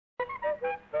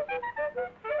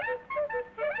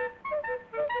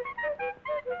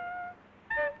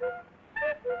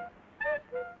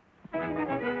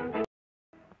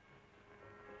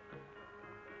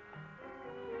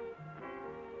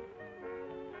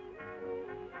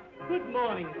Good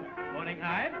morning, sir. Morning,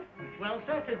 Hive. Well,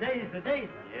 sir, today's the day,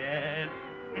 sir.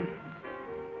 Yes.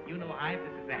 You know, Hive,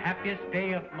 this is the happiest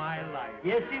day of my life.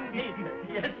 Yes, indeed, sir.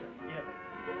 Yes, sir. Yes.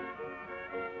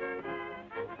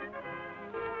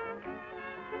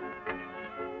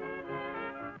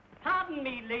 Pardon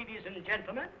me, ladies and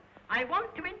gentlemen. I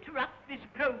want to interrupt this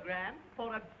program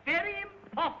for a very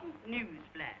important news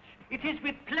flash. It is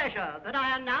with pleasure that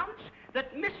I announce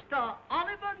that Mr.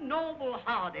 Oliver Norval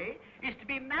Hardy is to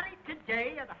be married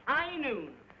today at high noon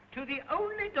to the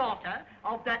only daughter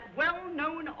of that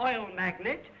well-known oil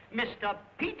magnate, Mr.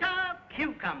 Peter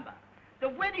Cucumber. The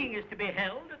wedding is to be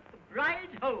held at the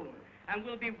bride's home and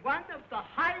will be one of the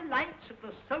highlights of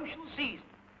the social season.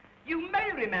 You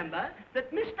may remember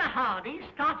that Mr. Hardy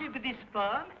started with his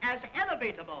firm as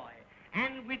elevator boy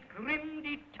and with grim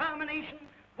determination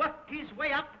worked his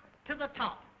way up to the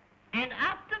top. And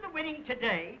after the wedding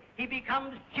today, he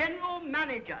becomes general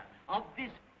manager of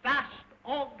this vast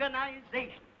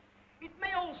organization. It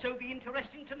may also be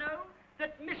interesting to know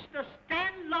that Mr.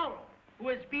 Stan Laurel, who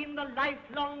has been the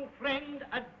lifelong friend,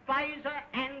 advisor,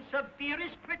 and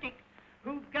severest critic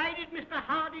who guided Mr.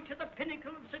 Hardy to the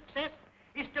pinnacle of success,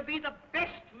 is to be the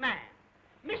best man.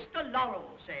 Mr.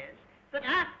 Laurel says that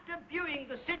after viewing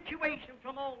the situation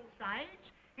from all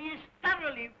sides, he is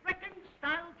thoroughly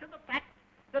reconciled to the fact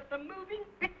that the moving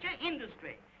picture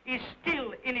industry is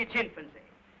still in its infancy.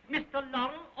 Mr.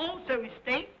 Laurel also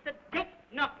states that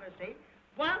technocracy,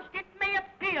 whilst it may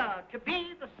appear to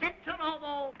be the center of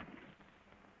all...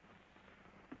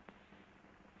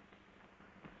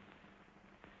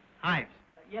 Hives,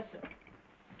 Yes, sir.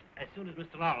 as soon as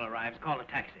Mr. Laurel arrives, call a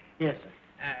taxi. Yes, sir.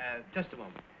 Just a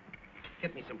moment.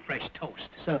 Get me some fresh toast.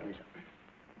 Certainly, sir.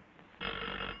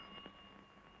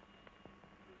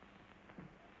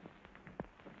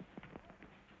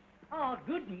 Oh,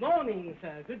 good morning,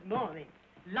 sir. Good morning.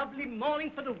 Lovely morning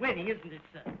for the wedding, isn't it,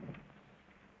 sir?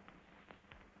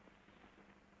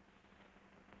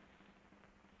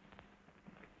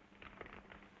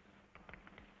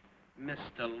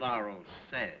 Mr. Laurel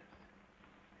says.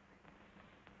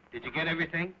 Did you get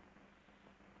everything?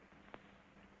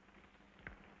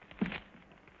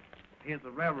 Here's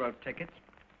the railroad tickets.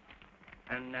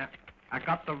 And I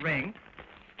got the ring.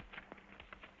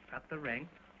 Got the ring.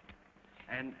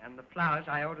 And the flowers,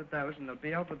 I ordered those, and they'll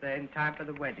be over there in time for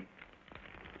the wedding.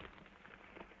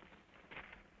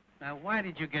 Now, why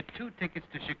did you get 2 tickets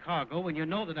to Chicago when you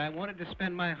know that I wanted to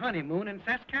spend my honeymoon in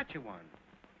Saskatchewan?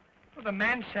 Well, the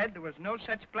man said there was no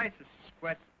such place as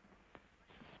squash.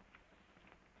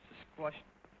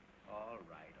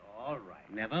 All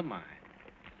right. Never mind.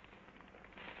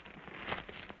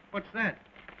 What's that?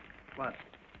 What?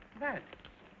 That.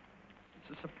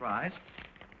 It's a surprise.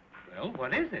 Well,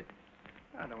 what is it?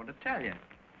 I don't want to tell you.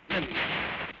 Let me...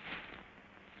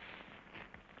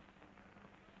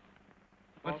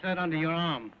 What's that under your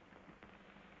arm?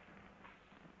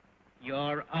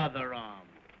 Your other arm.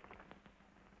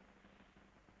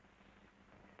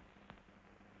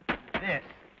 This.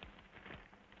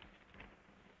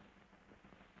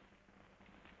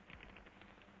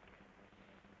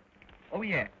 Oh,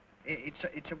 yeah.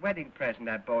 It's a wedding present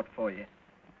I bought for you.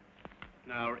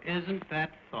 Now, isn't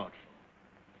that thoughtful?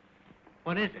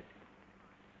 What is it?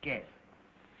 Guess.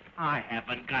 I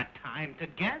haven't got time to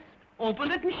guess.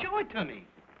 Open it and show it to me.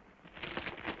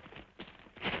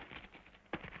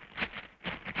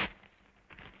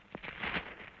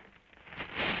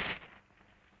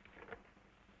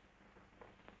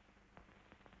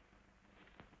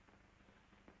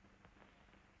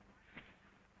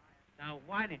 Now,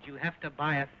 why did you have to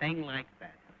buy a thing like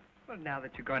that? Well, now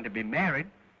that you're going to be married,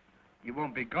 you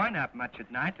won't be going out much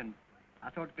at night, and I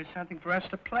thought it'd be something for us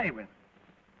to play with.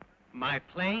 My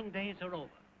playing days are over.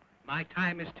 My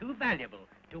time is too valuable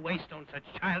to waste on such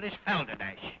childish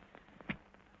balderdash.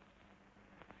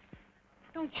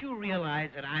 Don't you realize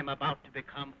that I'm about to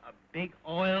become a big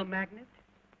oil magnate?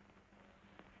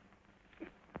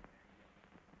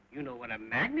 You know what a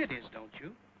magnet is, don't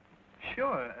you?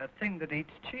 Sure, a thing that eats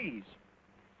cheese.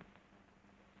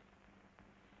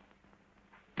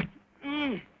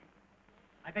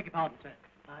 I beg your pardon, sir.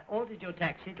 I ordered your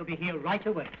taxi. It'll be here right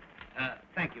away.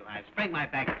 Thank you, Ives. Bring my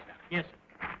baggage down. Yes,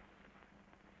 sir.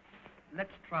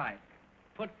 Let's try it.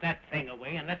 Put that thing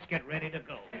away and let's get ready to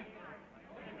go.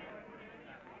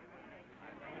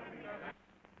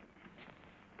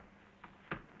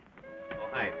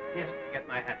 Oh, Ives. Yes. Get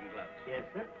my hat and gloves. Yes,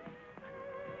 sir.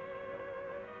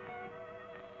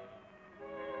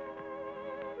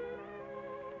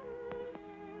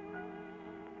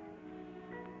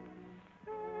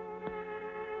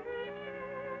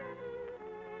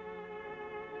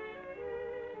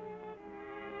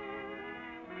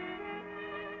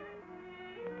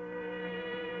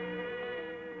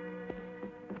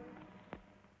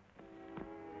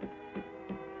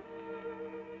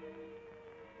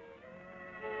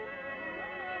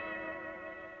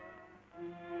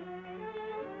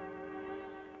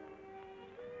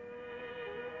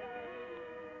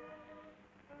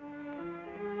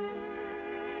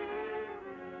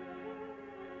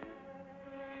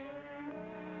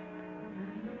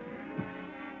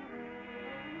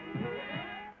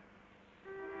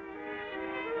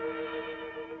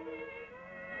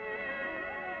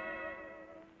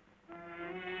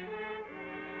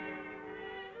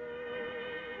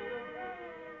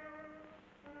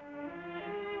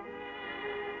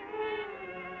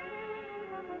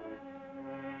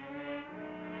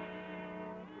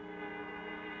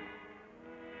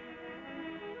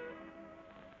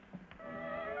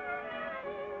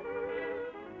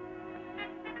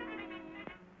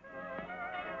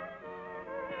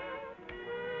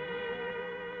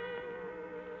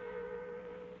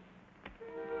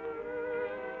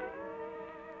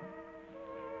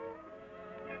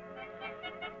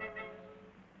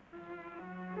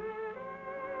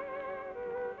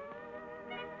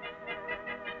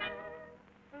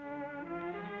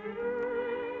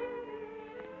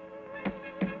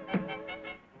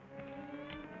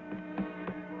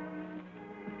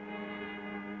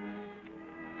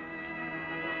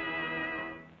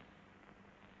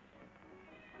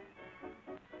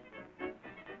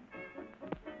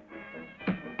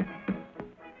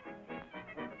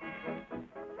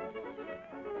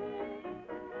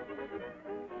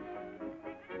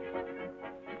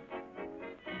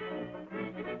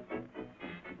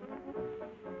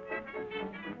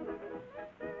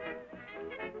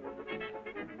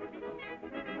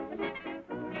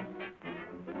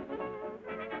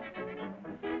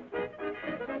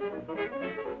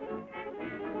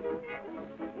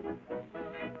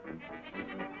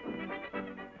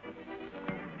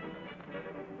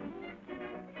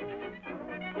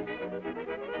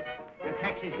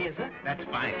 is here, sir. That's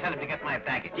fine. Tell him to get my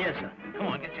baggage. Yes, sir. Come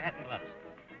on, get your hat and gloves.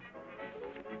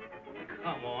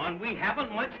 Come on, we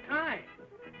haven't much time.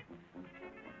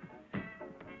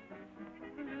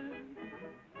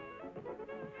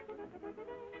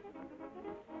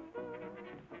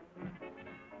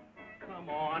 Come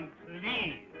on,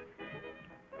 please.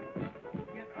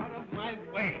 Get out of my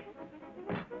way.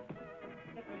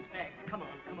 Get those bags. Come on,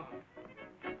 come on.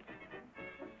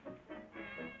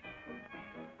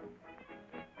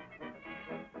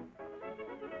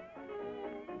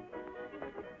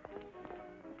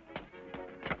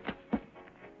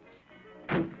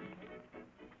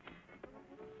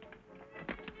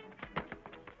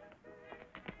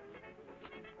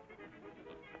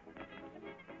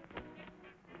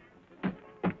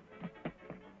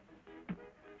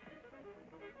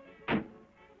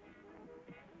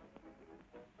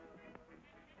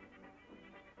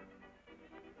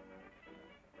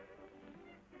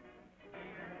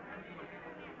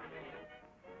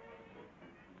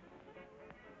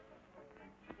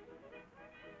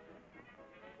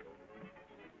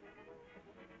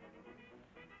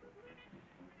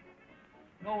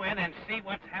 Go in and see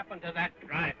what's happened to that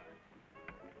driver.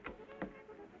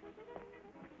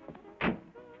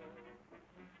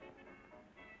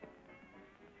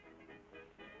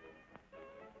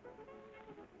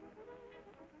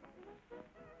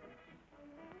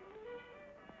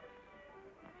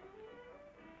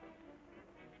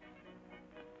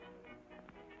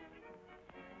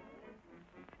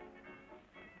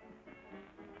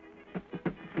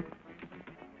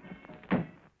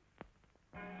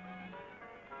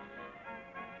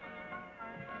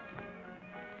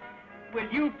 Will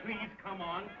you please come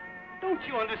on? Don't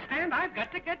you understand? I've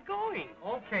got to get going.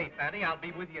 Okay, Fatty, I'll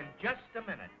be with you in just a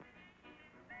minute.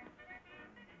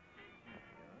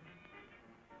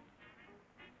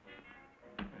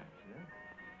 That's it.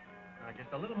 Now,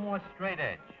 just a little more straight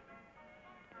edge.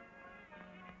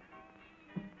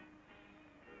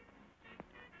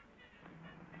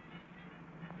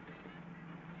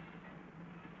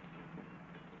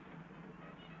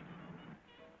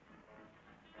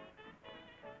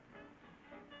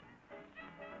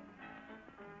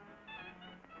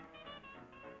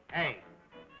 Hey,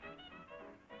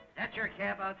 that's your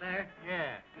cab out there?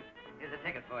 Yeah. Here's a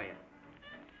ticket for you.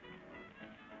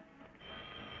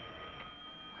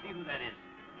 See who that is.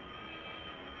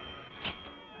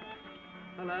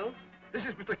 Hello? This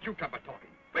is Mr. Cucumber talking.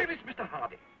 Where is Mr.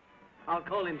 Hardy? I'll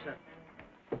call him, sir.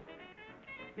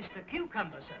 Mr.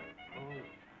 Cucumber, sir. Oh.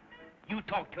 You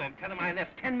talk to him. Tell him I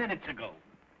left 10 minutes ago.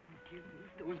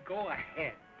 Those go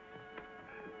ahead.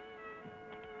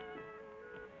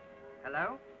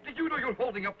 Hello? Did you know you're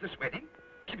holding up this wedding?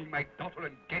 Keeping my daughter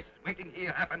and guests waiting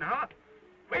here half an hour?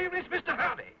 Where is Mr.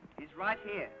 Hardy? He's right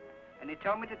here. And he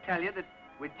told me to tell you that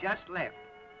we just left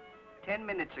 10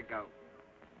 minutes ago.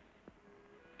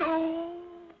 Oh!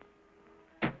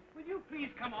 Will you please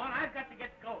come on? I've got to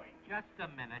get going. Just a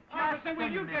minute. Officer,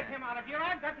 will you get him out of here?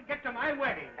 I've got to get to my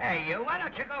wedding. Hey, you, why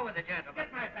don't you go with the gentleman?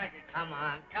 Get my baggage. Come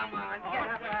on, get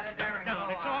up out of there and No,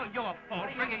 go it's on. all your fault,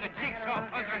 bringing a jigsaw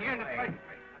puzzle here in the place.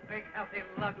 A big, healthy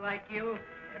lug like you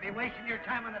to be wasting your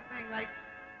time on a thing like...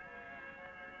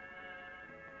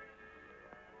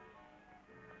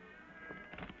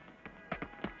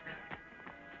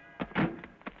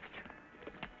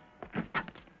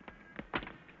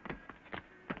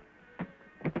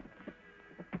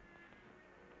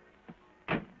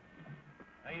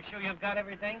 Are you sure you've got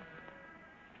everything?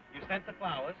 You sent the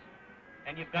flowers,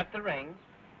 and you've got the rings.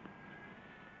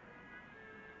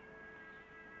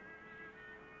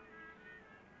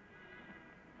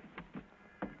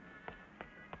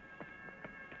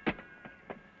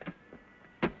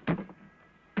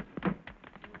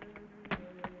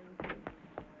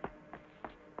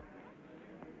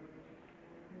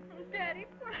 Daddy,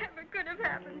 whatever could have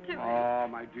happened to me? Oh,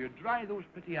 my dear, dry those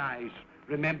pretty eyes.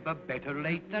 Remember, better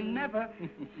late than never.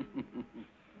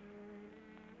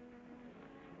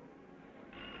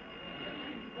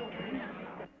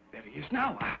 There he is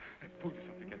now. Pull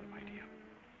yourself together, my dear.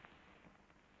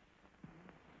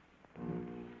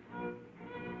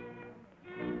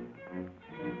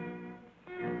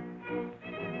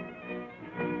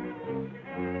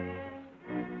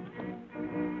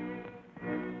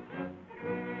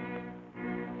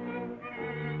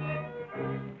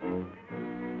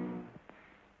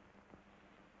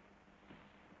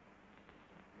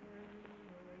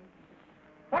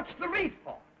 What's the wreath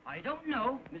for? I don't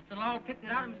know. Mr. Laurel picked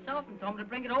it out himself and told me to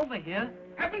bring it over here.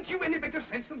 Haven't you any better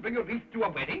sense than bring a wreath to a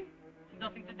wedding? It's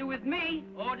nothing to do with me.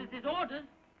 Orders is orders.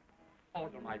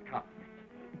 Order my cup.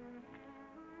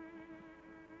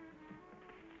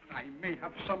 I may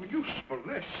have some use for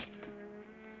this.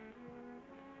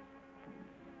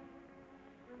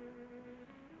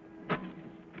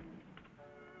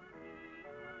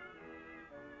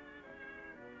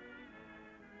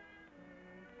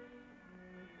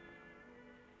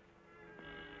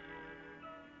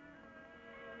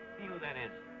 See who that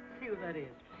is. See who that is.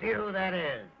 See who that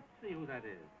is. See who that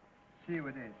is. See who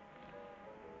it is.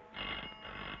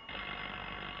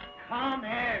 Come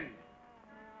in.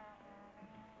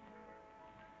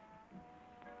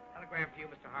 Telegram for you,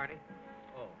 Mr. Hardy.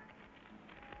 Oh.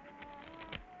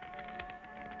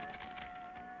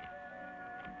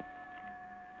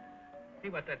 See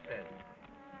what that says.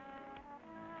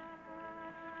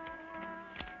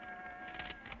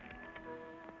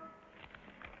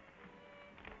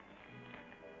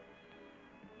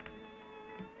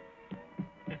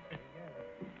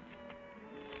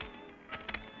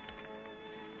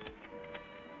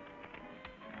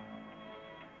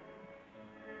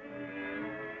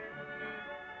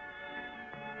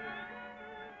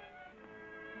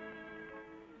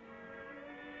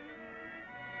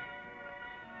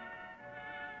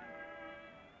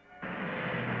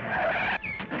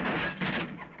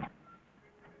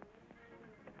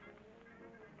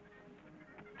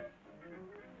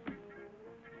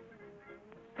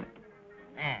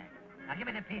 There. Now give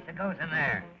me the piece that goes in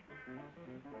there.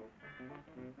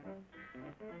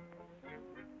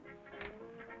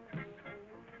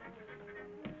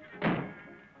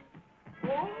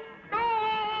 Oh!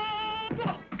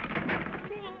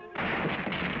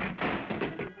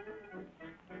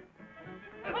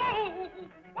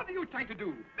 What are you trying to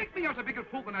do? Make me out a bigger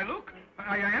fool than I look?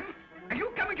 I am. Are you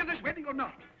coming to this wedding or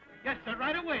not? Yes, sir,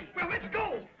 right away. Well, let's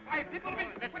go. People...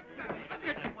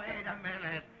 Wait a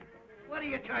minute. What are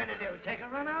you trying to do? Take a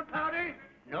run out, Powder?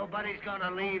 Nobody's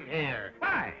gonna leave here.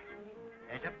 Why?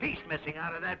 There's a piece missing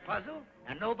out of that puzzle,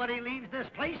 and nobody leaves this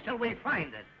place till we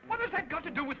find it. What has that got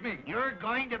to do with me? You're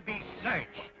going to be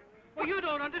searched. Well, you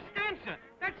don't understand, sir.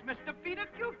 That's Mr. Peter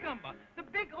Cucumber, the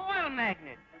big oil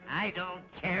magnate. I don't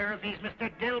care if he's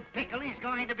Mr. Dill Pickle. He's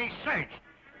going to be searched.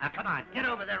 Now, come on. Get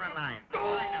over there in line.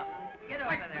 Oh! Get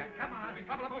over there. Come on. There'll be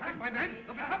trouble about this, my man.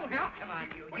 There'll be trouble here. Come on,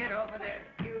 you. Get over there.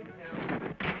 You do.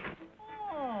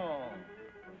 Oh,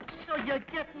 so you're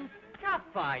getting tough,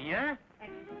 are you?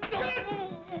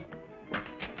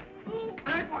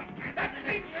 That's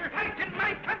it. Fight in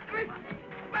my country.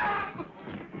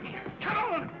 Come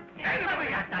on.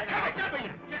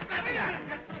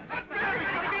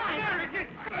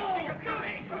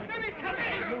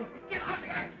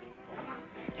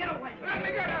 Get away. Let me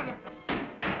get out of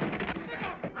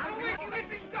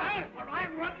Or I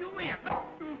run you in.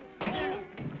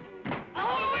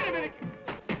 Oh, wait a minute.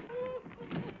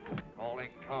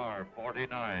 Calling car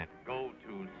 49. Go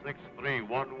to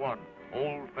 6311.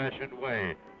 Old-fashioned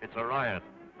way. It's a riot.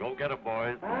 Go get 'em,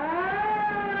 boys.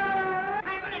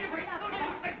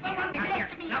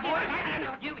 Now, boys,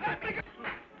 you...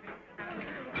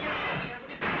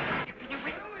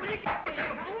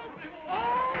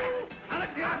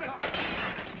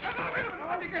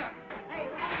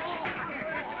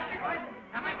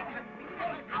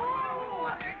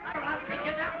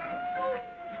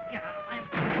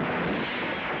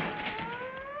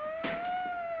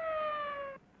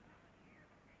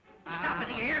 Stop it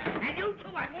here, and you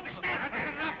too, I won't stand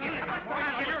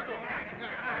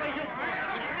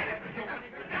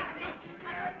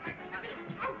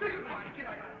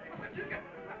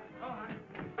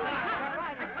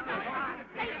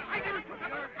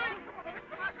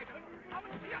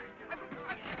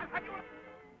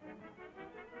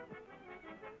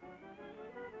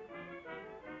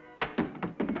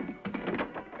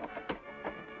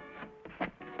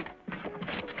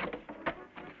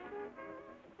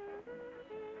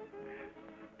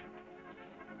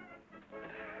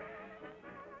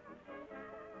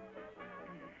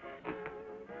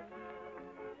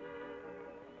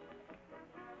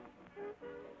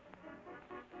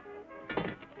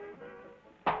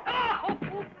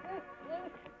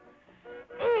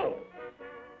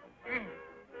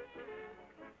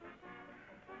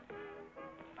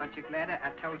Aren't you glad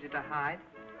I told you to hide?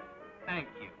 Thank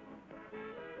you.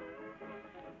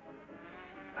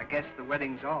 I guess the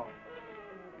wedding's off.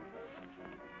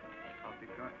 I'll be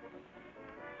going.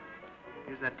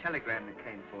 Here's that telegram that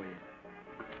came for you.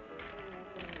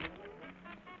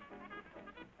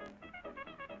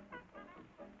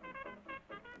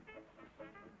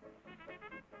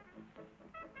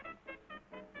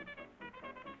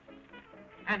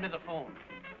 Hand me the phone.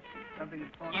 Something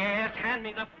important? Yes, hand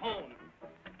me the phone.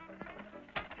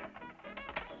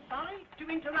 Sorry to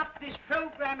interrupt this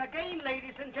program again,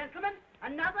 ladies and gentlemen.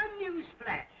 Another news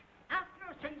flash.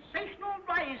 After a sensational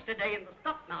rise today in the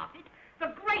stock market,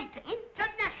 the great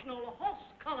international horse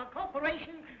collar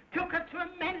corporation took a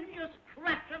tremendous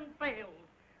crash and failed.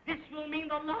 This will mean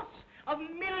the loss of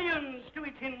millions to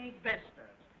its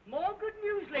investors. More good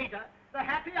news later. The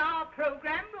Happy Hour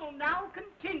program will now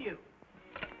continue.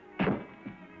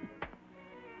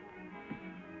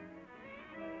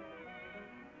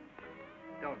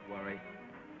 Don't worry.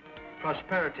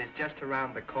 Prosperity's just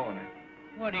around the corner.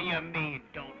 What do you mean,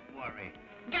 don't worry?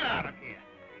 Get out of here.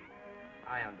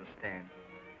 I understand.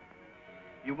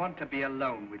 You want to be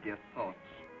alone with your thoughts.